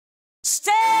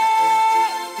Stay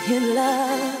in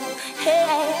love,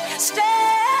 hey, stay in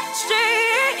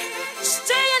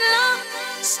love,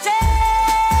 stay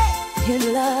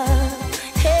in love,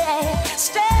 hey,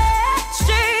 stay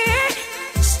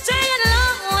in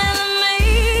love with me.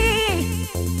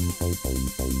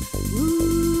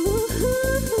 Ooh,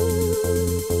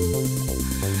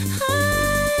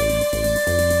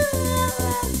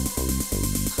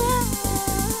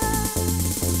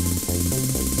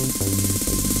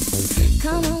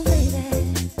 come on, baby.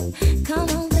 Come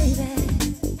on, baby.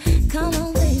 Come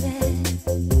on, baby.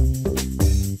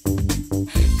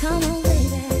 Come on,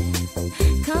 baby.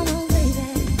 Come on, baby.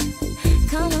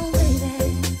 Come on, baby.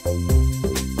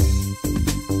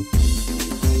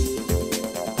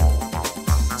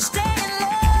 Stay in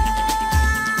love.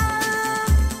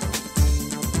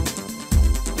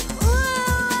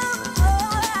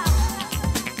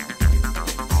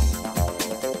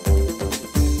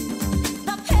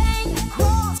 The pain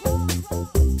grows.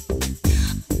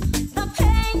 The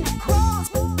pain grows.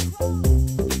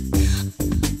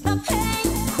 The pain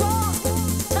grows.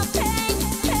 The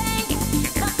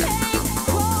pain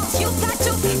grows. You got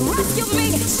to rescue me.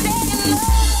 Stay in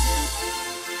love.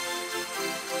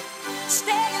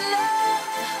 Stay in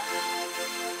love.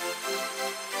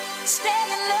 Stay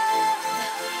in love.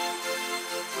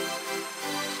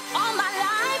 All my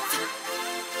life.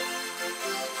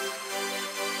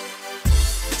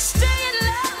 Stay in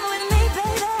love with me,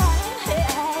 baby.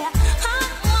 I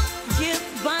want you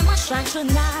by my side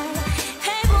tonight.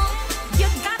 Hey, boy, you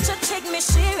got to take me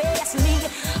seriously.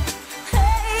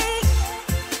 Hey,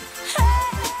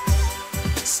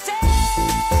 stay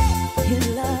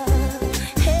in love.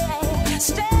 Hey,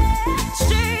 stay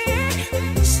in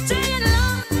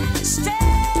love. Stay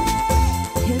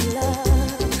in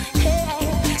love.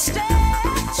 Hey, stay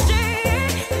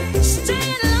in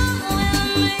love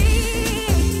with me.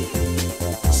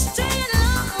 Stay in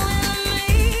love with me.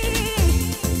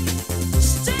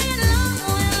 Stay in love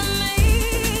with me.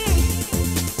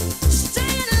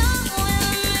 Stay in love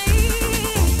with me.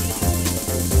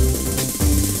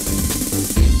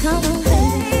 Come on,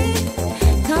 baby.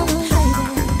 Come on, baby.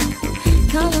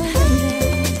 Come on, baby.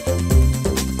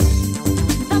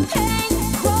 The pain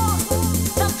grows.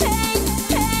 The pain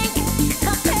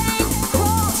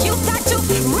grows. You got to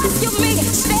rescue me.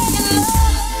 Stay in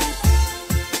love.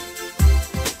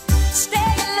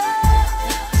 Stay in love.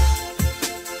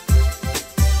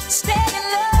 Stay in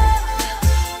love.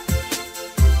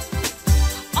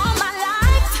 All my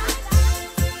life.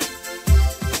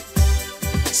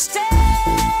 Stay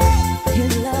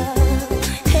in love.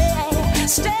 Hey,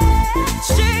 stay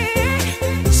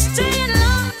in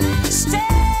love. Stay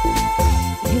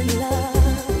in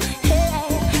love.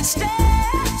 Hey, stay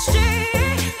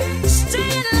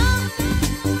in love.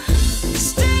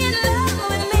 Stay in love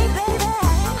with me, baby.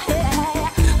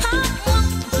 I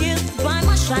want you by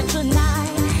my side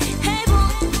tonight. Hey,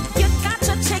 boy, you got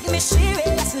to take me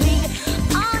seriously.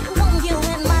 I want you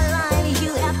in my life.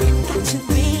 You have got to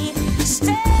be.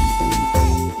 Stay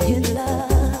in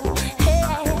love. Hey,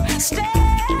 stay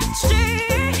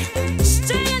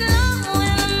in love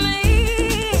with me.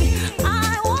 I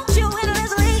want you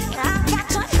endlessly. I got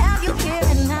to have you here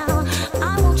and now. I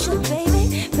want you,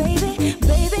 baby, baby,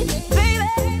 baby, baby.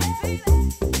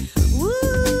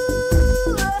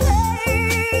 Woo,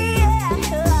 hey, yeah.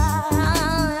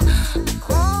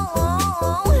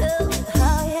 Oh,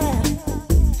 yeah.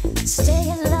 Stay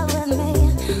in love with me.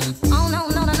 Oh, no,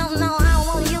 no, no, no, no. I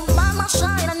want you by my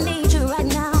side. I need you right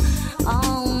now.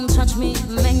 Oh, touch me,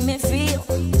 make me feel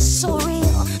so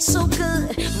real, so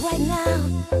good right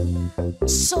now.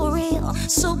 So real,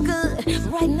 so good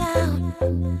right now.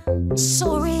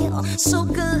 So real, so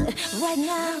good right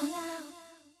now.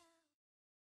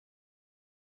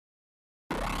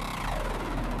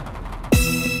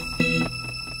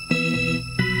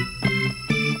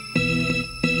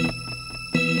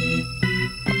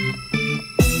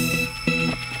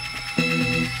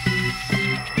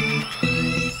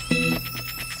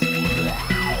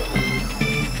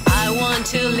 I want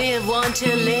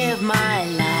to live my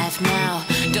life now.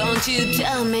 Don't you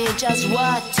tell me just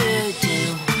what to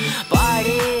do.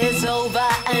 Party is over,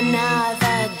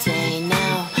 another day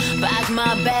now. Pack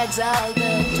my bags out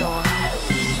the door.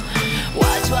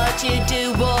 Watch what you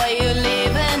do, boy, you're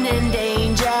living in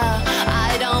danger.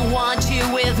 I don't want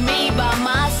you with me by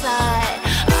my side.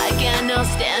 I cannot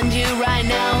stand you right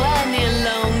now any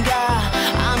longer.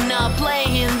 I'm not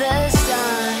playing this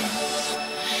time.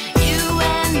 You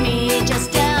and me,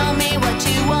 just tell me what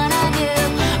you wanna do.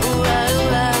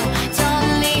 It's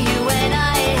only you and I.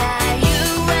 You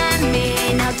and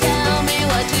me, now tell me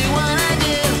what you wanna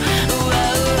do.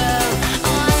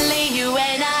 Only you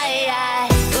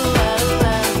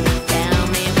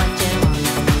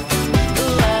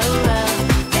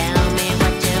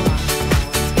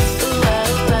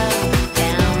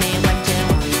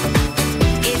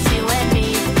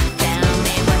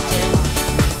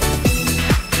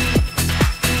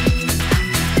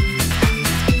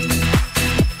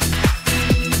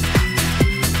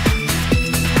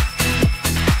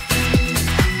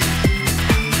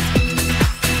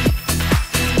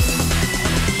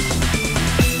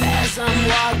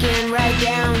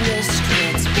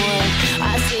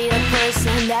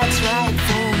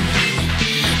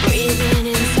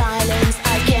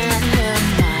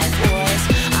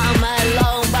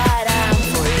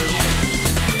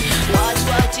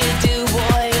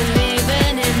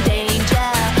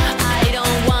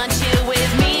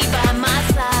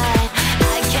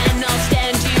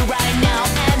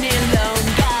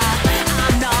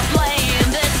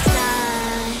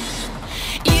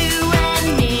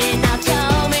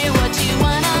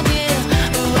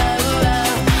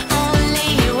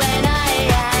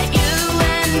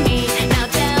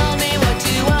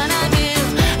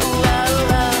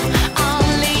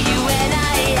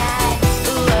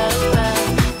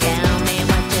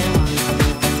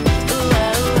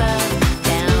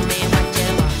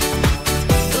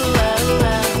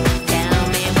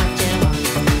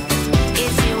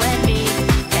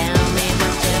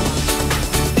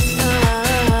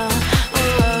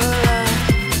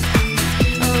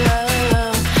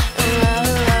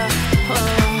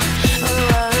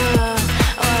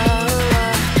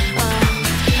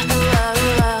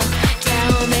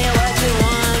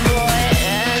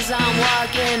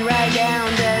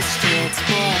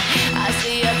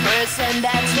one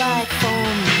that's right for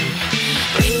me.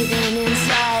 Breathing in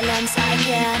silence, I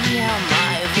can't hear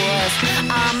my voice.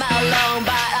 I'm alone,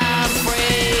 but I'm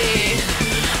free.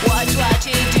 Watch what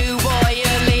you do, boy,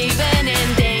 you're living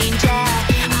in danger.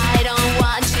 I don't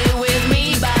want you with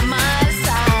me by my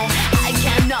side. I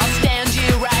cannot stand you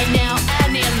right now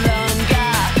any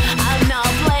longer. I'm not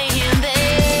playing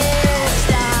this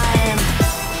time.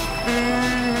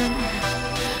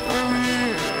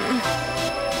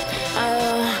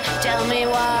 Tell me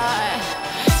why.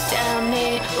 Tell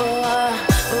me why.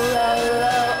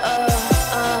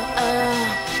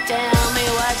 Tell me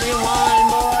what you want,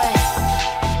 boy.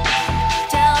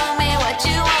 Tell me what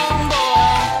you want,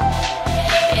 boy.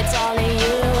 It's only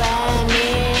you and me.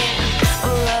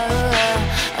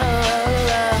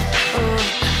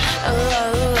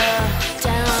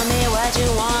 Tell me what you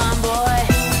want, boy.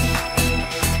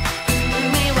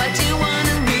 Me what you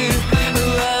wanna do.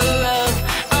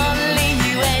 Only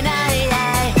you and I,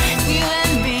 you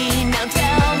and me. Now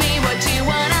tell me what you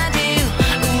wanna do.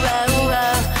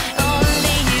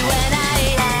 Only you and I.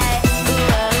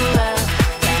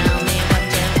 Tell me what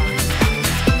you want.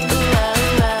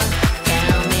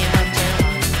 Tell me what you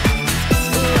want.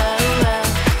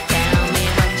 Tell me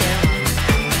what you want.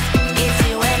 It's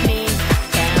you and me.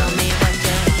 Tell me what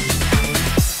you want.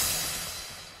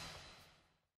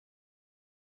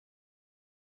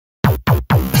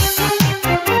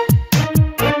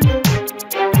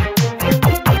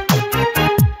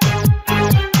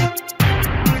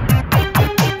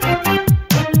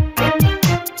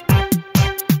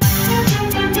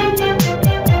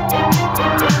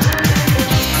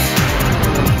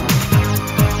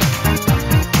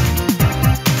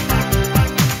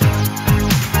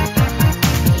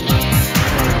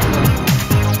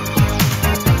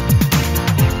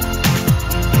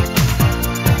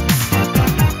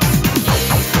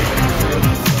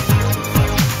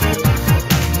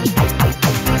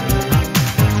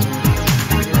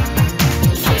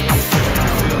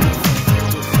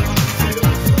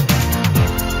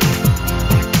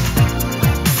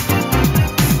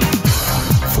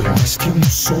 Foi mais que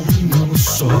sonho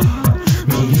só,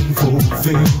 me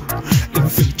envolveu,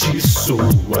 enfeitiçou.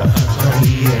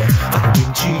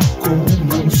 Ardente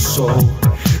como um sol,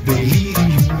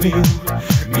 delírio meu.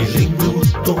 Me lembro o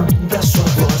tom da sua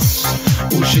voz,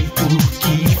 o jeito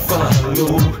que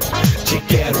falou. Te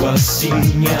quero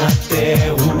assim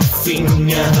até o fim.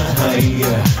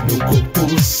 No corpo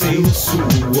seu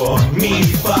suor me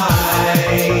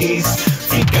faz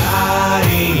ficar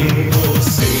em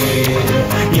você.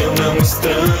 E eu não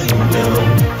estranho, não,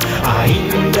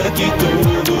 ainda que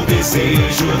todo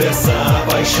desejo dessa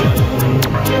paixão.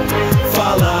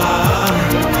 Falar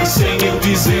sem eu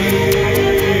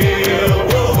dizer,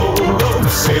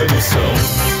 sedução.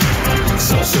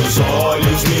 São seus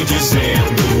olhos me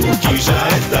dizendo que já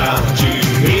é tarde,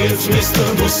 mesmo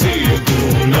estando cedo.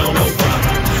 Não, não vá,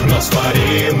 nós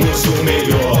faremos o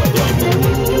melhor do amor.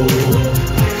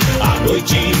 A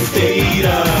noite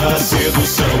inteira,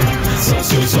 sedução. São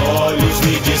seus olhos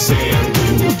me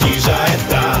dizendo que já é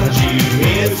tarde,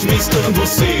 mesmo estando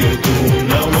cedo.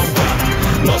 Não, não vá,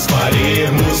 nós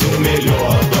faremos o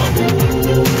melhor do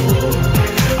amor.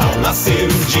 Ao nascer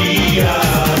um dia,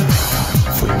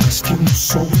 foi mais que um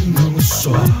sonho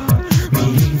só, me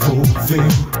envolveu,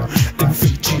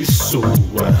 enfeitiçou.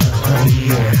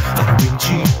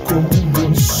 Ardente como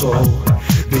um sol,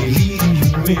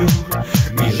 delírio meu.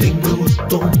 Me lembro o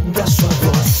tom da sua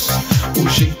voz, o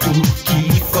jeito que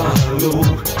falou.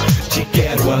 Te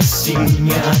quero assim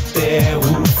até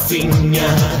o fim.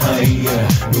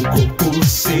 No corpo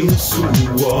seu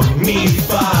suor me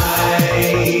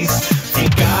faz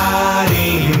ficar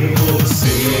em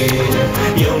você.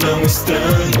 E eu não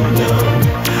estranho, não,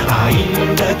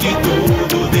 ainda que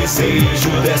todo desejo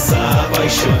dessa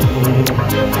paixão.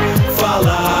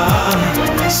 Falar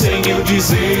sem eu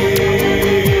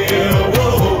dizer,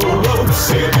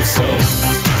 sedução.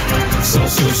 São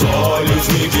seus olhos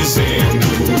me dizendo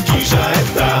que já é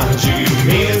tarde,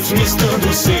 mesmo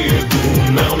estando cedo.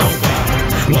 Não, não vá,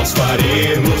 nós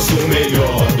faremos o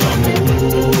melhor do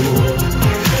amor.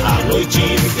 A noite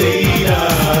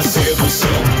inteira,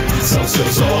 sedução. São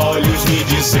seus olhos me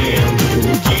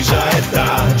dizendo que já é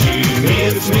tarde,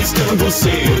 mesmo estando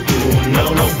cedo.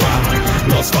 Não, não vá,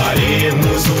 nós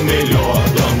faremos o melhor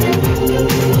do amor.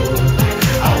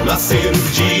 Ao nascer o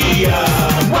dia,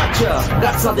 Watch ya,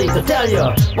 got something to tell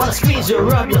ya. Wanna squeeze you,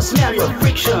 rub you, smell your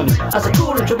friction as a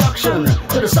cool introduction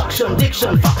to the suction,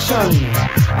 diction, function.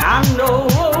 I know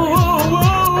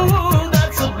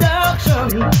that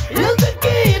seduction is the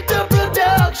key to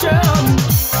production.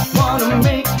 Wanna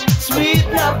make sweet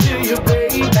love to you,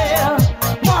 baby.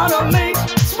 Wanna make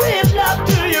sweet love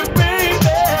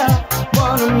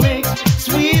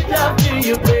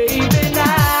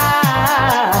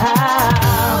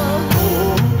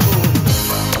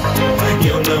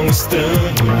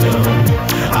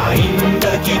não.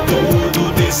 Ainda que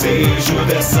todo desejo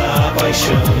dessa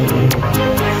paixão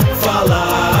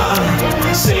falar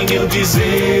sem eu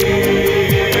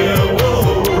dizer,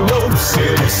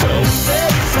 sedução.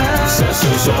 São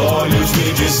seus olhos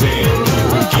me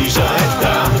dizendo que já é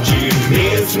tarde,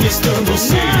 mesmo estando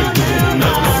cedo.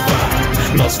 Não, não vá,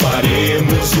 nós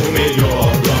faremos o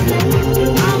melhor do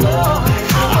amor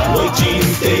a noite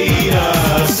inteira.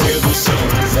 Sedução.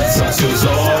 São seus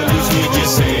olhos me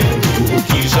dizendo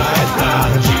que já é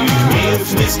tarde,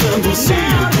 mesmo estando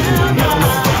cedo. Não,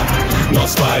 não vá,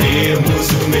 nós faremos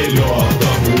o melhor do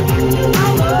amor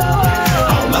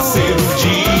ao nascer o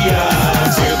dia.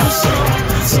 Sedução.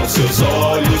 São seus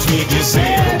olhos me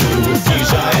dizendo que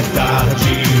já é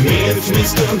tarde, mesmo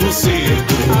estando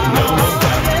cedo. Não, não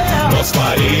vá, nós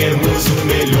faremos o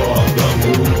melhor do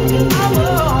amor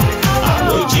a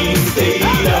noite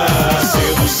inteira.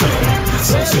 Sedução.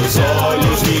 São seus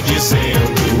olhos me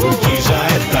dizendo que já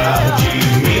é tarde,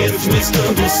 mesmo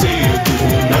estando cedo.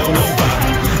 Não, não vá,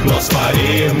 nós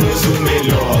faremos o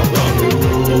melhor do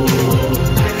amor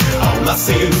ao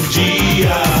nascer o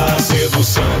dia.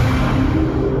 Sedução.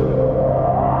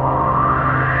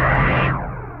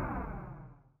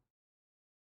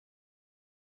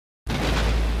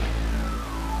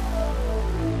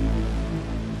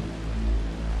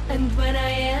 And when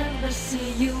I ever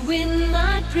see you in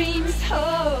my dreams,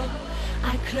 oh,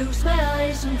 I close my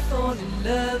eyes and fall in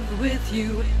love with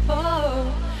you, oh.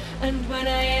 And when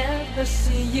I ever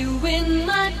see you in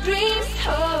my dreams,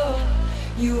 oh,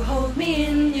 you hold me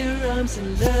in your arms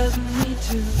and love me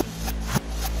too.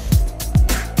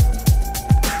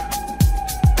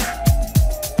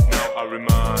 Now I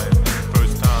remind,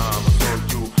 first time I saw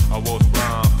you, I was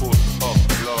blind, full of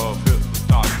love.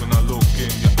 Hypnotized when I look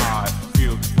in your eye,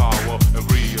 feel the power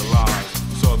and realize.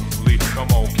 Suddenly,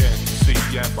 come on, can't you see?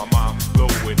 Yeah, my mind's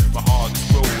blowing, my heart is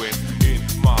growing. In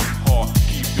my heart,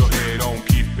 keep your head on,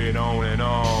 keep it on and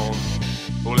on.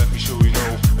 Oh, let me show you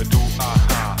know, do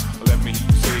aha. Let me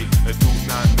say, do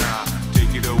na na.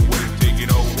 Take it away, take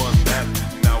it all one that.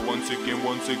 Now once again,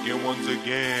 once again, once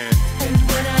again. And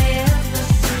when I ever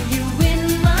see you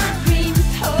in my dreams,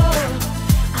 oh,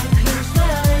 I close my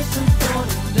eyes and fall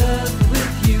in love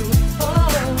with you, oh.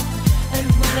 And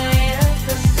when I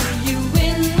ever see you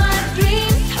in my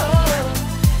dreams, oh,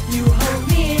 you hold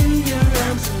me in your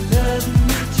arms and love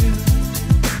me too.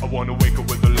 I wanna wake up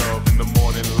with the love in the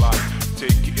morning light.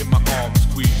 Take it in my arms,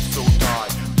 squeeze so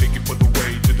tight. Take it for the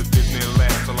way to the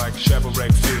Disneyland. So like Chevrolet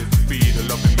is to be the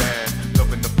loving man.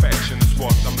 Loving affection is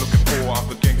what I'm looking for. I'm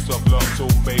the gangster of love, so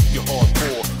make your heart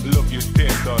pour. Love you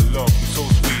tender, love you so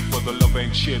sweet. For the love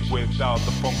ain't shit without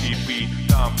the funky beat.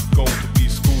 Time going to be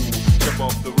school. Jump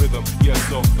off the rhythm, yes,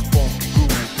 of the funky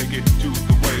groove. Take it to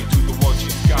the way, to the one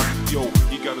she's got. Yo,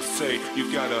 you gotta say,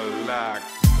 you gotta like.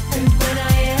 And when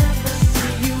I ever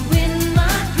see you in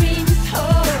my dreams, oh,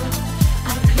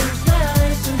 I close my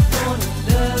eyes and fall in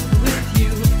love with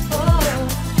you, oh.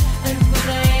 And when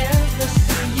I ever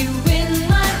see you in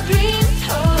my dreams,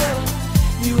 oh,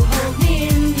 you hold me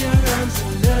in your arms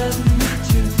and love me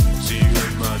too. See you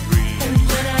in my dreams. And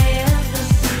when I ever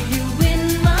see you in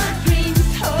my dreams,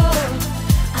 oh,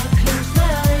 I close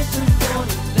my eyes and fall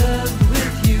in love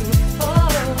with you, oh.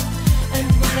 And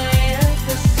when I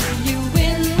ever see you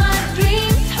in my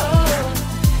dreams, oh,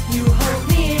 you hold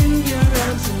me in your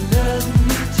arms and love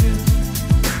me too.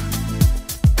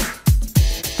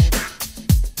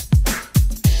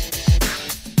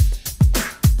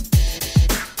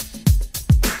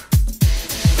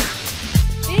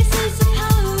 This is the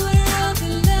power of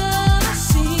the love I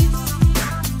see.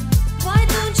 Why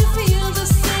don't you feel the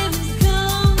same as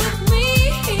come with me?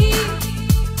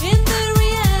 In the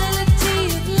reality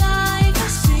of life I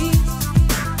see.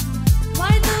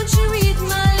 Why don't you read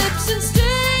my lips and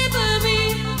stay by me?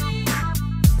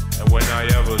 And when I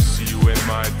ever see you in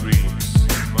my dreams,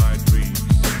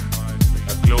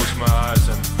 I close my eyes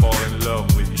and fall in love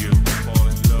with you.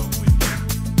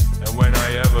 And when I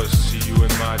ever see you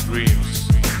in my dreams,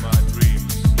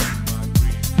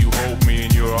 you hold me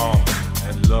in your arms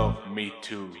and love me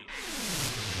too.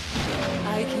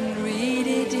 I can read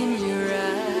it in your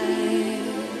eyes.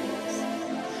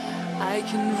 I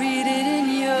can read it in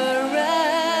your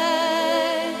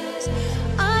eyes.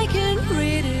 I can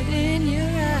read it in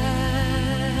your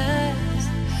eyes.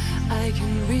 I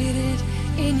can read it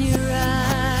in your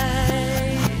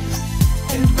eyes.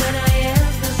 And when I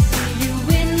ever see you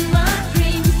in my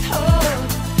dreams, oh,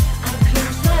 I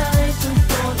close my eyes and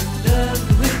fall in love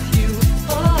with you,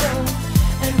 oh.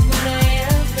 And when I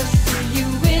ever see you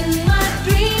in my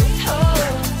dreams, oh,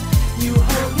 you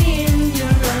hold me in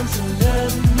your arms and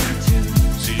love me too.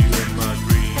 See you in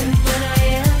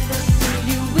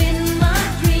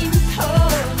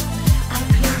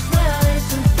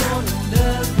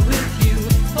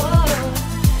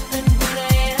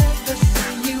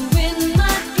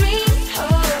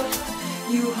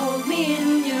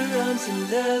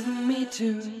friends and love me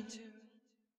too.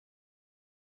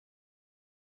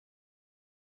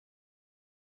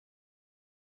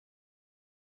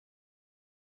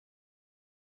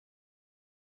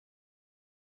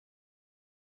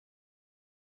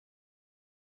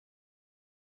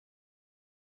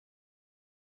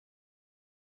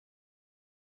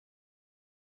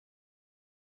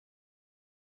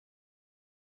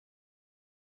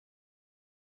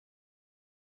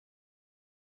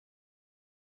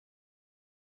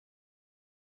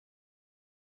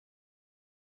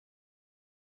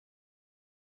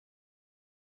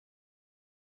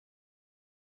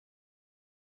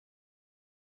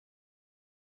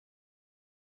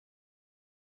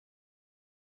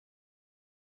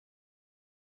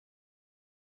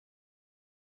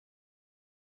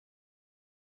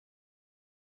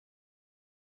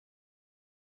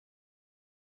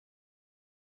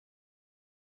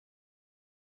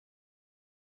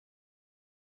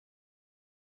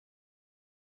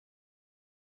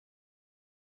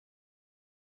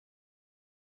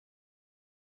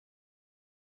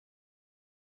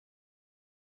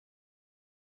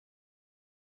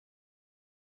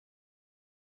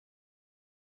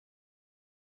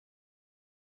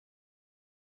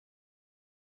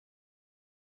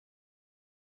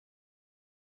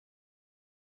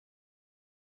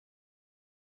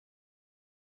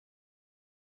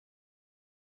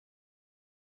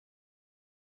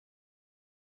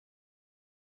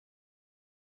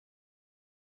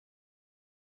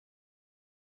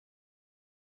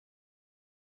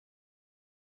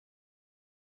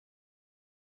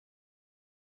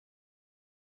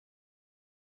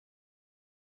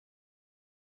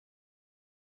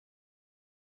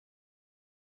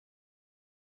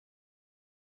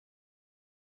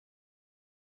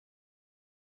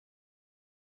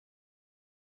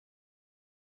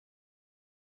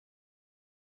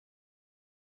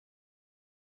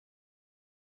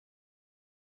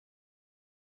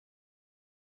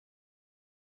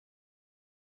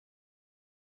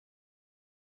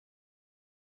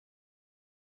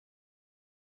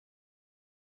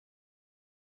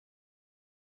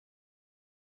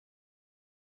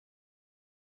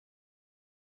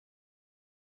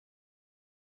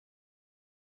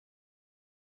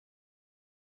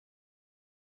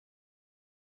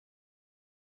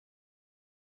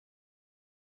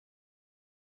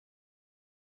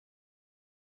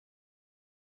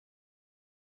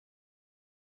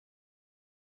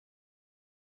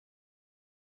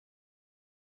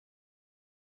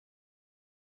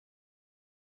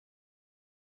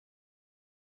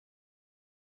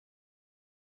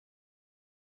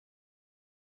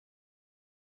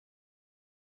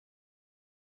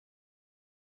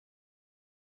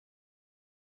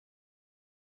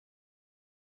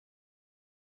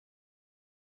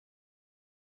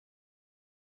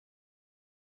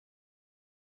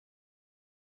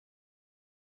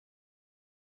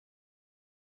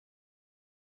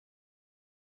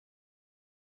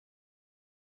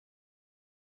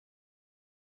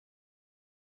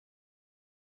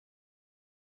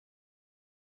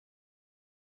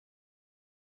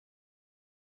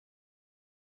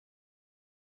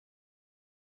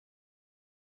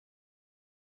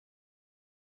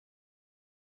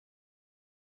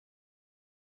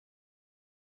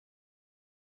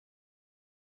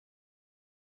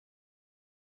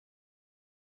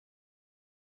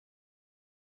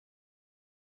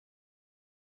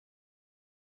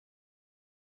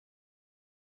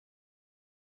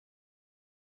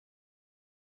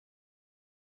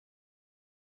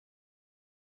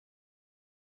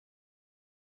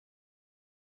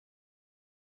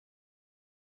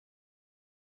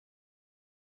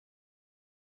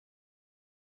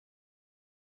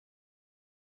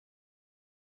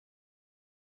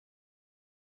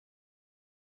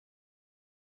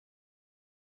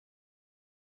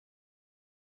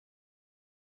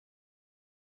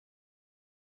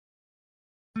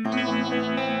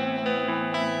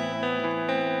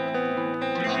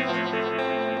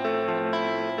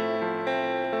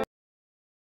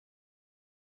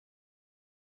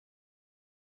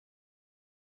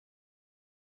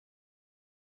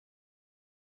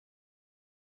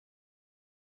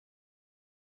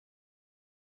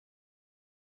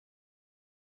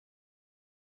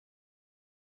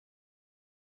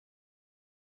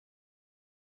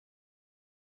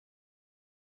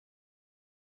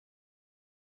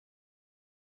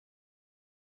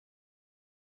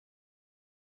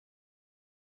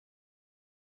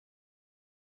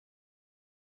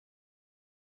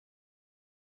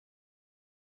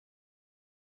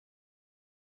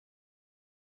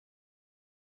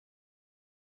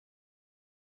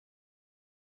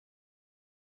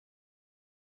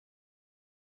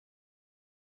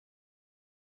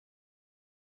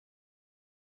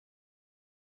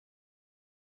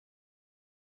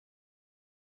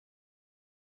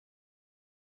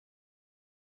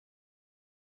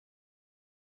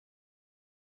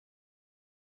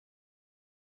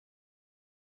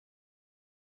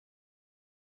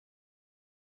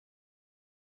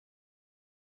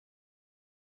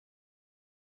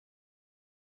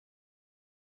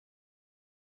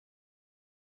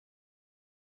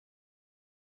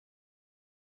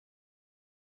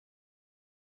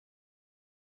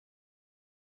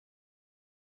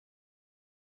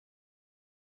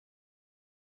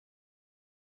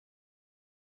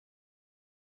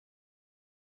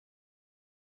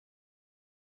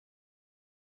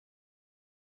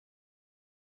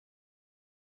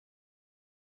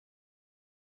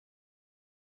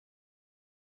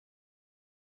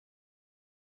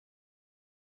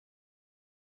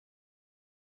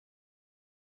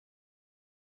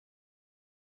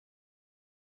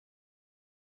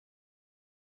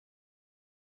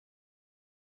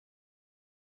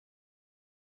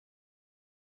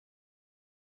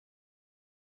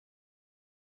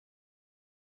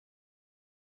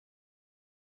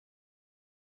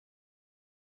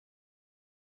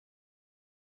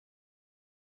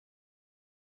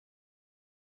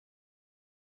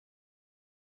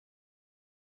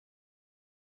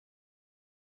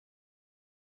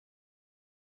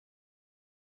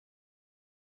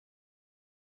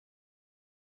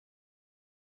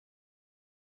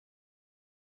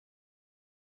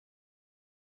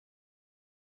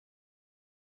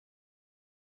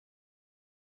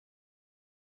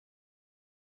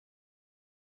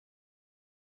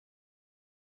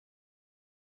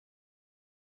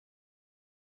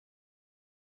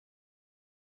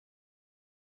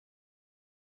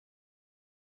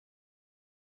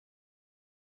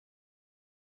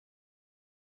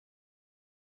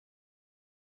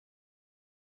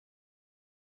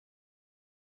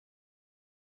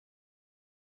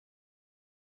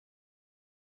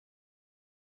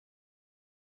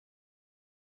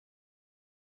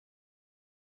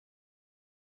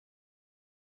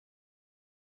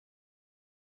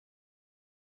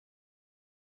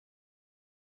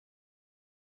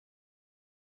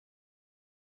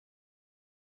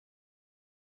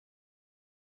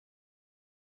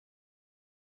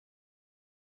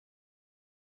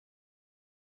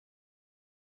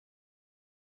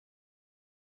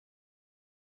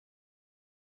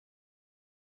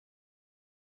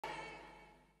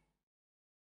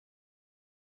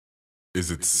 Is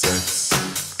it sex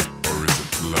or is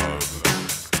it love?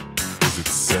 Is it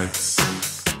sex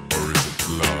or is it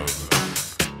love?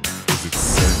 Is it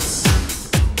sex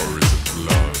or is it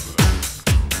love?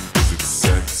 Is it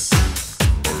sex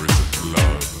or is it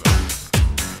love?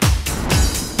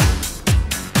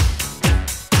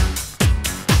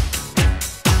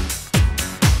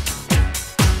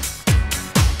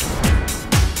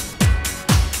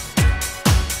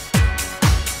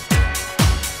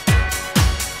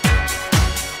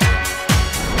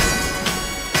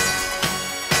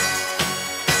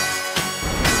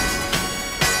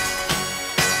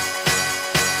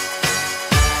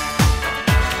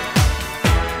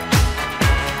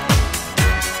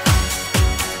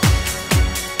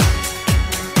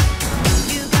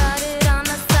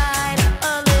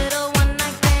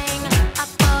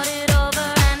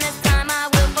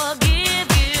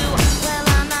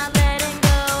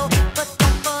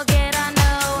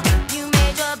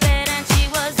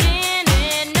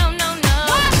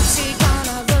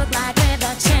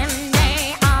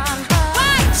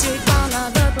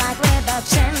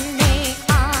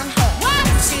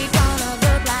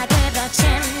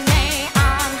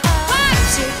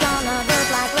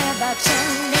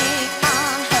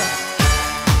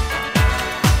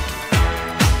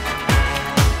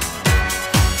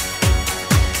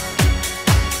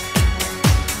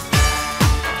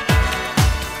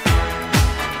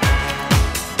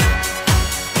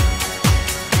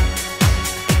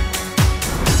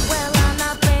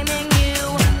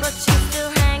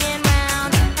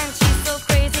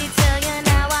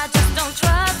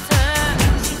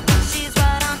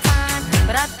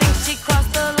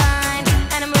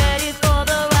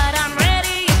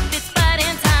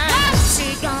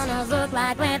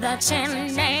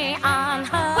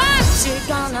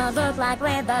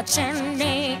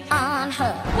 Chimney on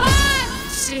her.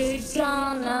 What? She's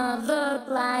gonna look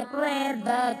like with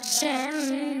the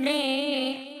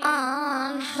chimney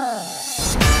on her.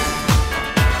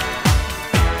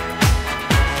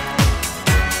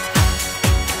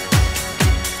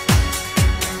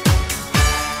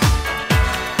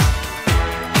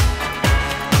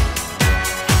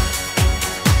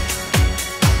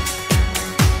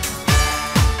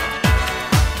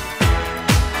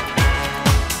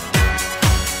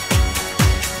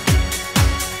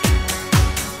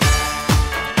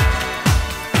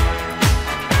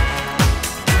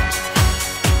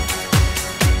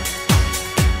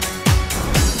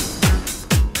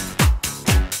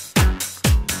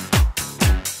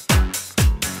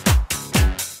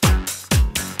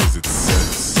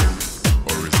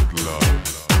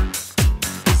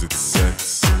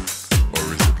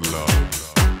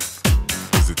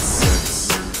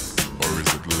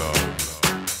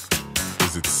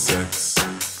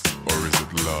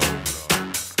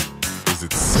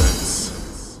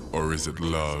 Is it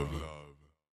love?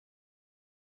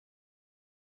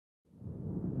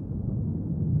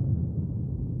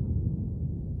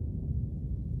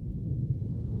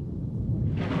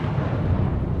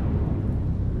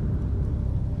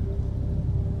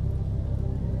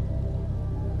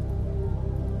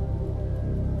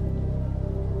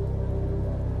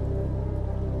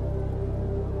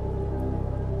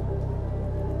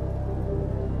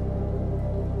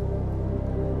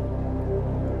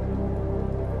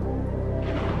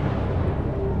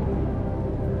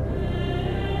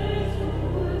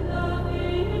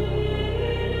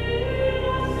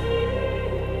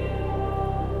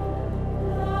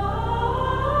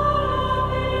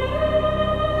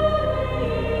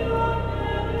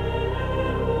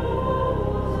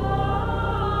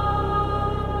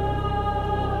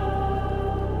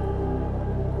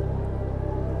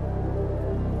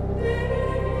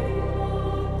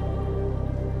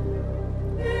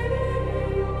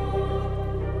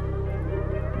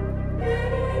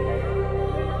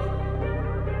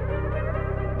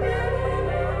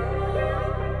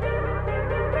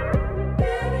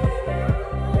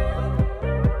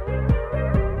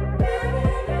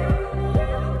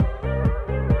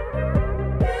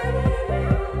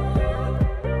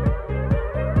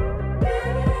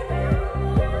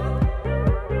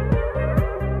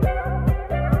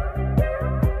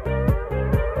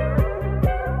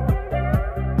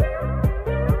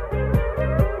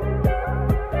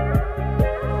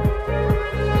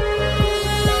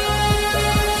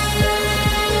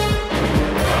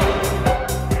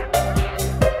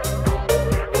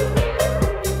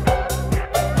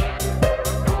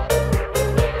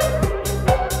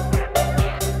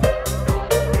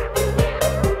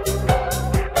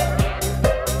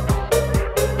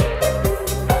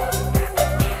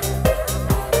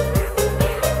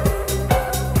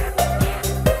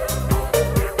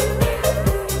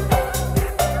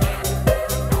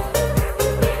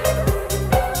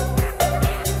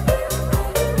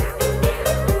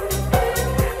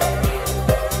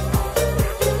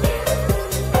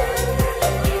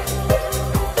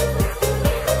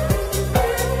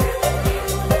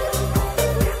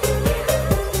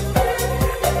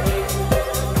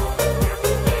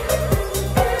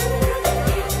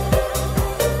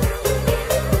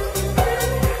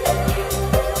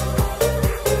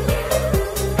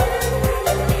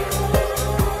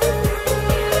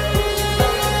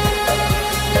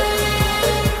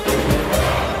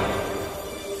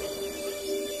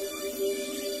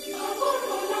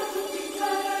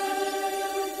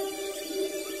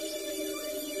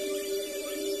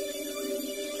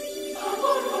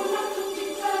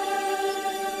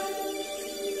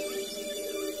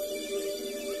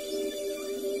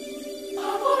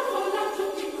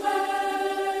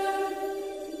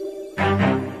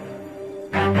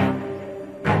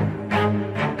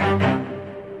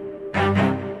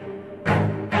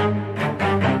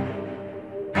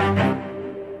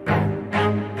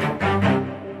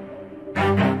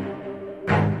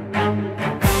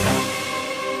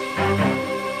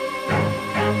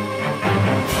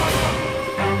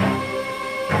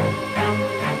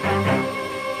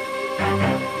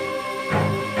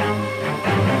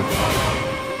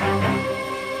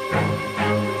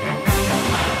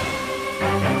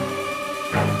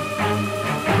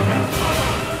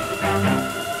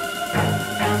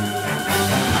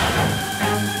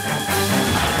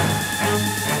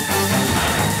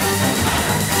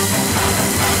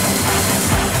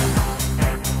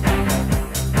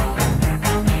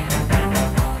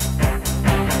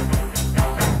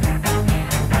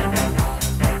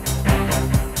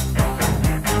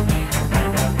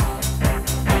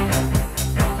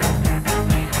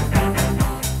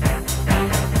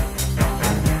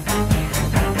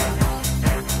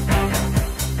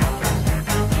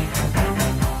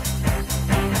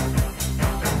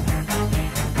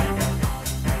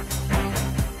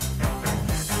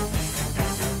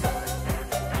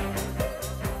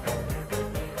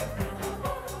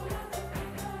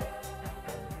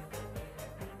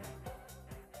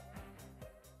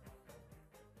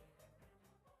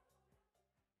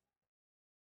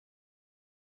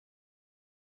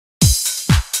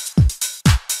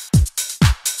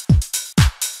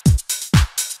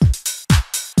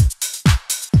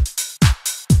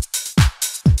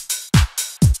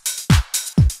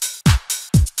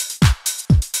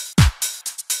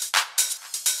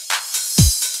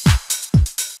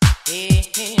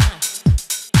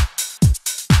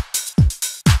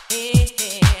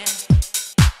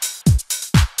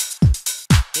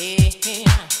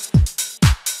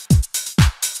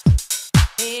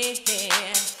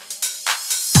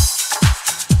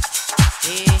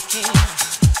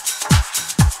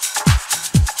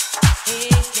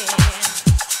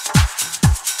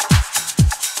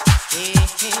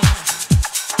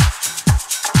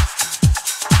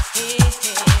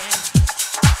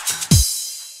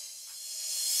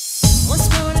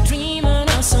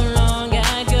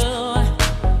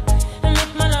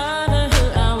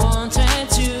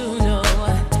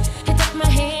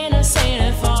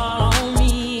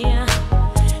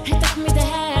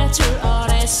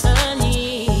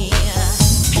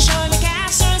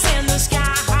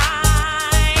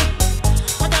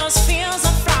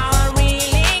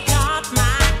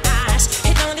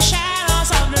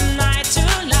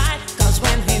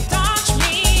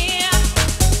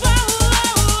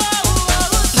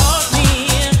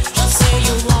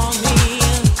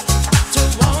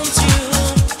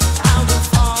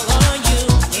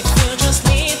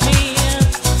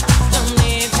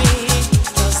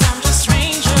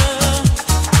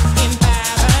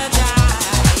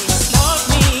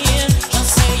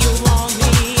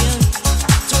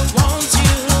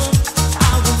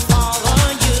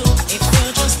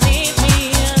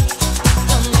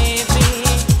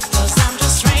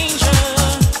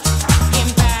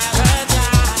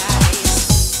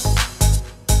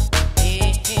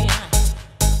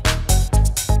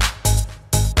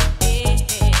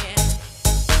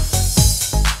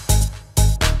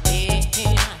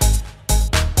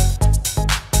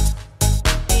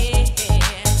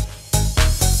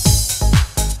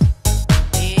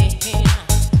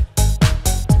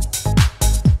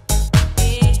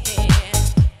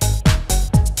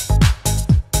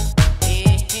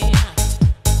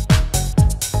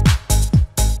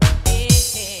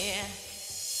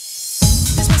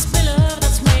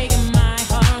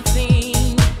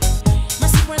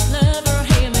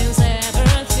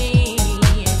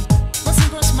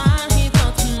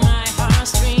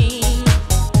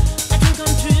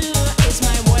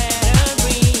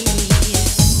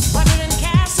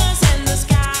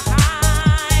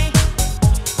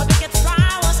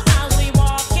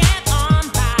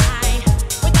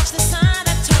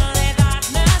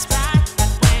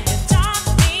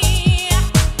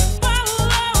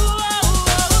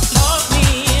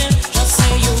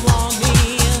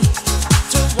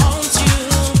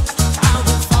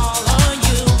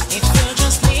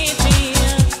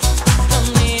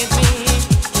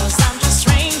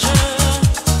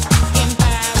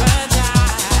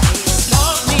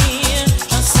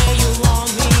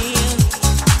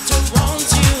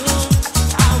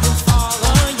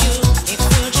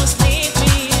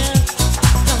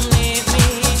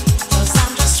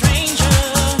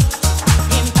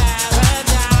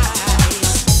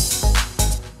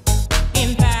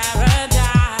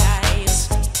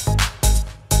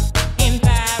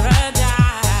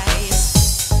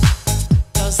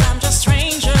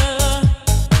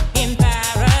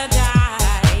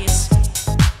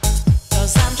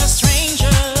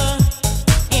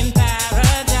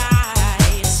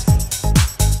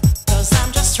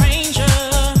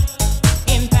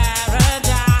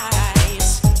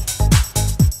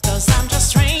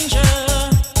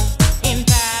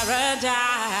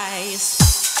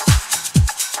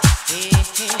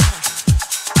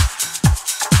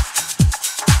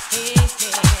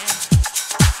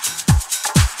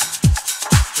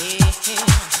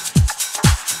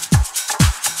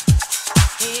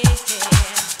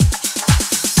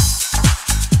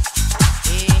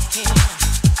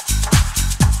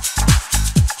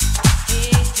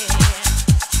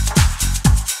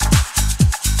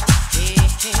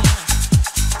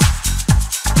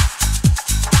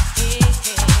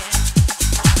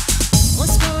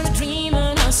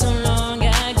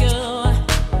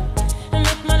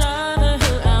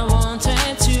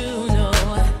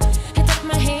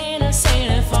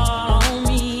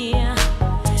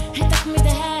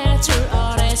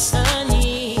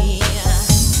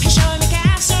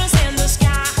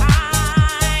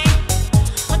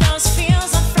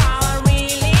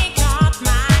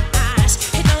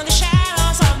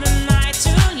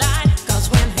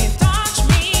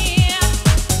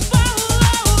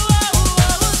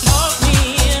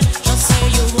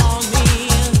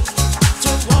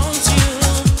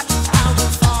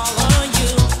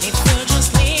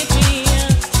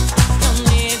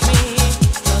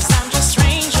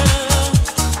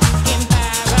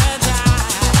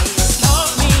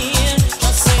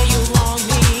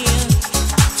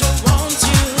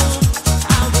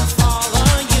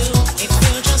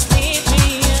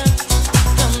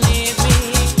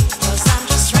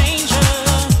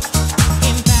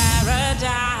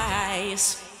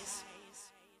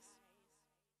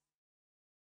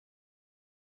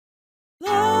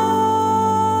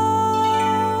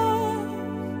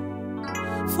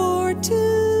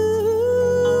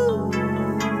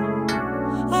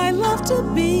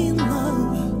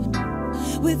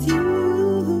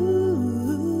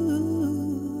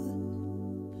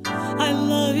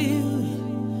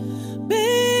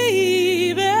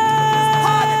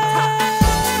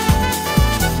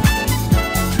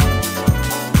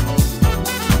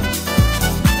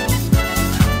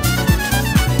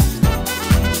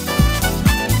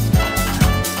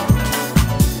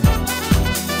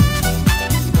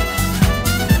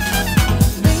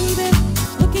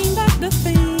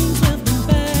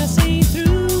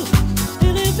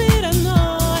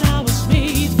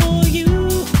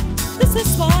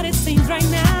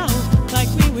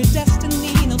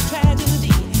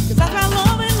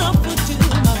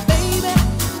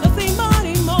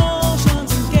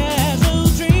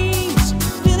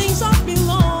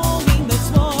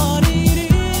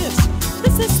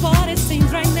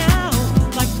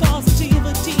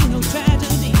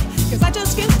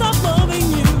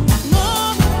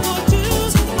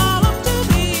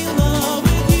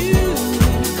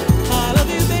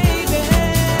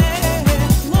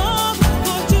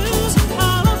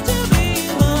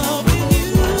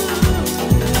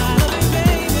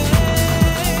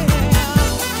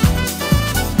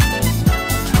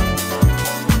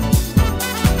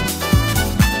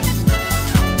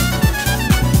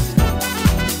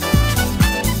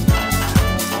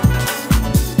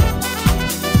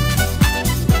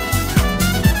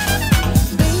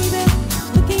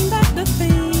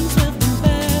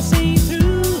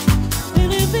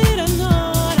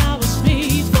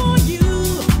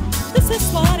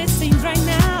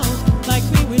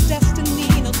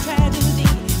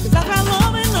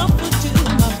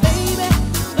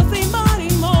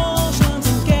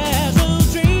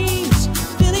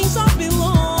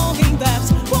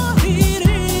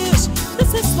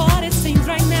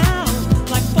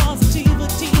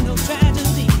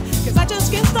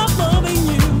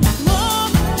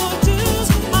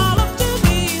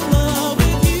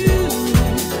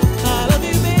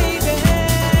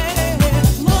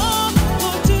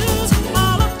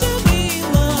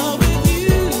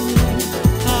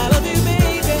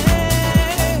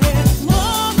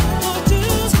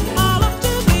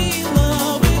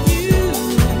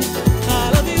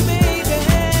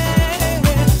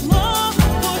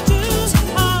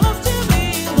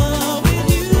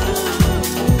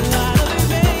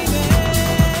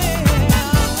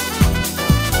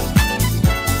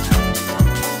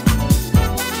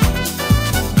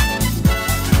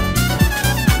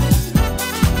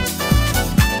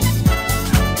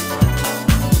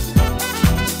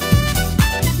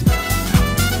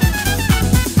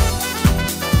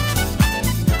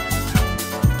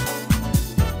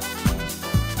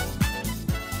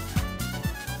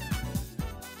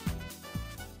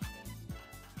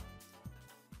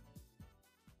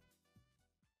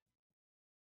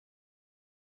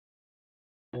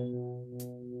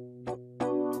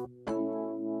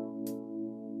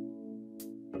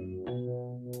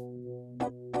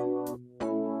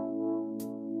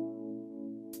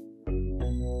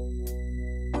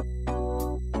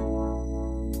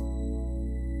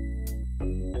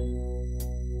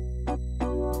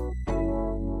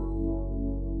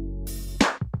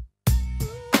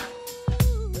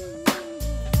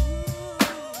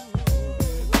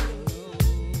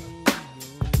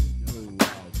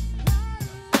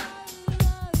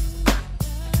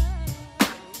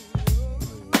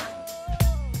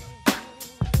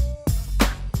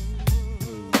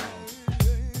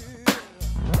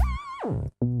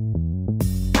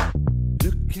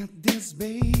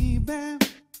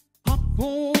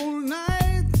 whole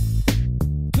night,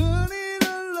 turning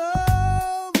our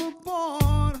love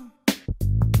apart.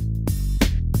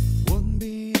 Wouldn't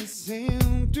be the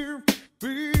same to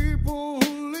people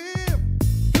who live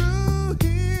through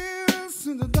years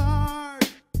in the dark.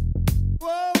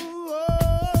 Whoa,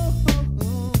 whoa,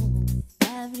 whoa.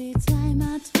 Every time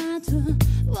I try to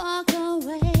walk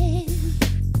away,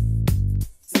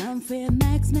 something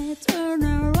makes me turn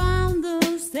around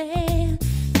to stay,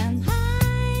 and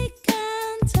I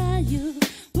can't tell you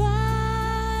why.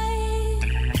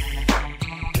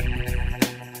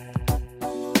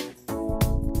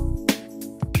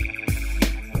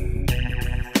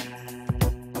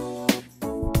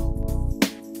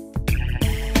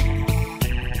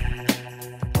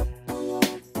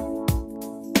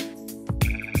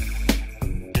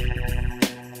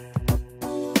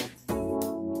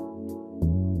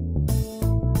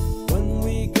 When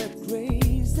we get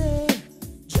crazy,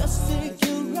 just take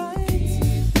you right.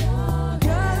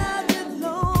 Girl, I get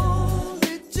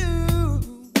lonely too.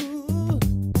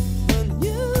 When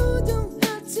you don't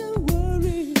have to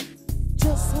worry,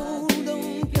 just hold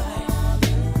on tight.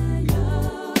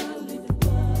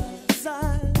 'Cause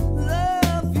I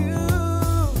love you.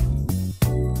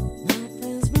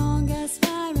 Nothing's wrong as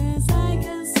far as I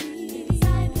can see.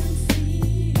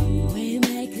 We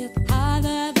make it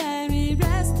harder than we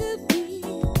rest to be.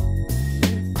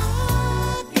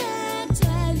 I can't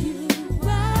tell you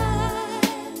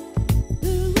why.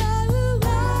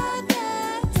 I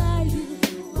can't tell you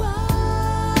why.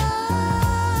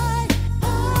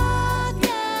 I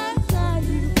can't tell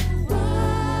you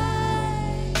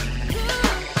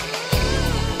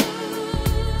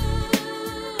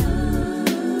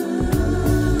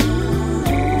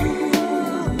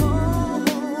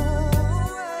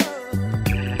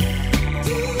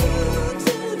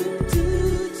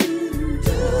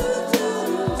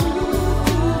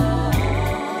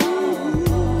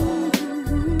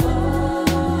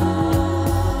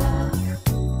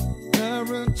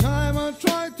Every time I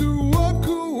try to walk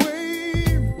away,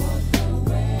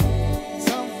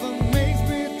 something makes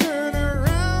me turn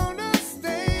around and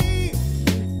stay.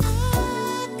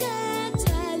 I can't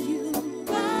tell you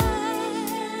why.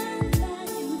 I can't tell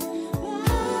you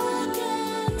why. I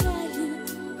can't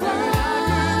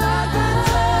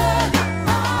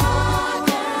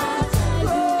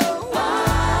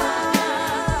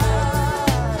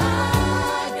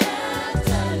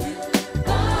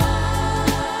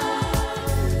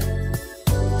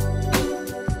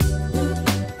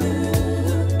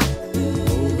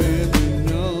Oh, baby,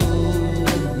 no,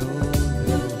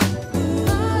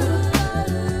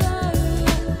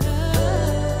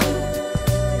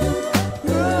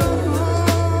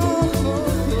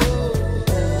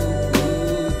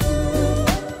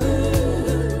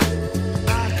 I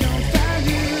can't tell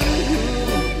you,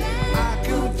 I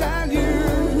can't tell you,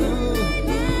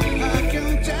 I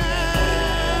can't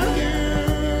tell you.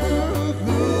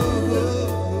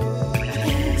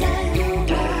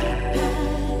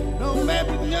 No,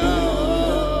 baby, no.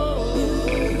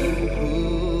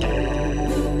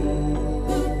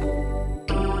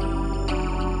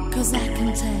 'Cause I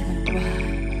can tell you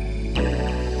why.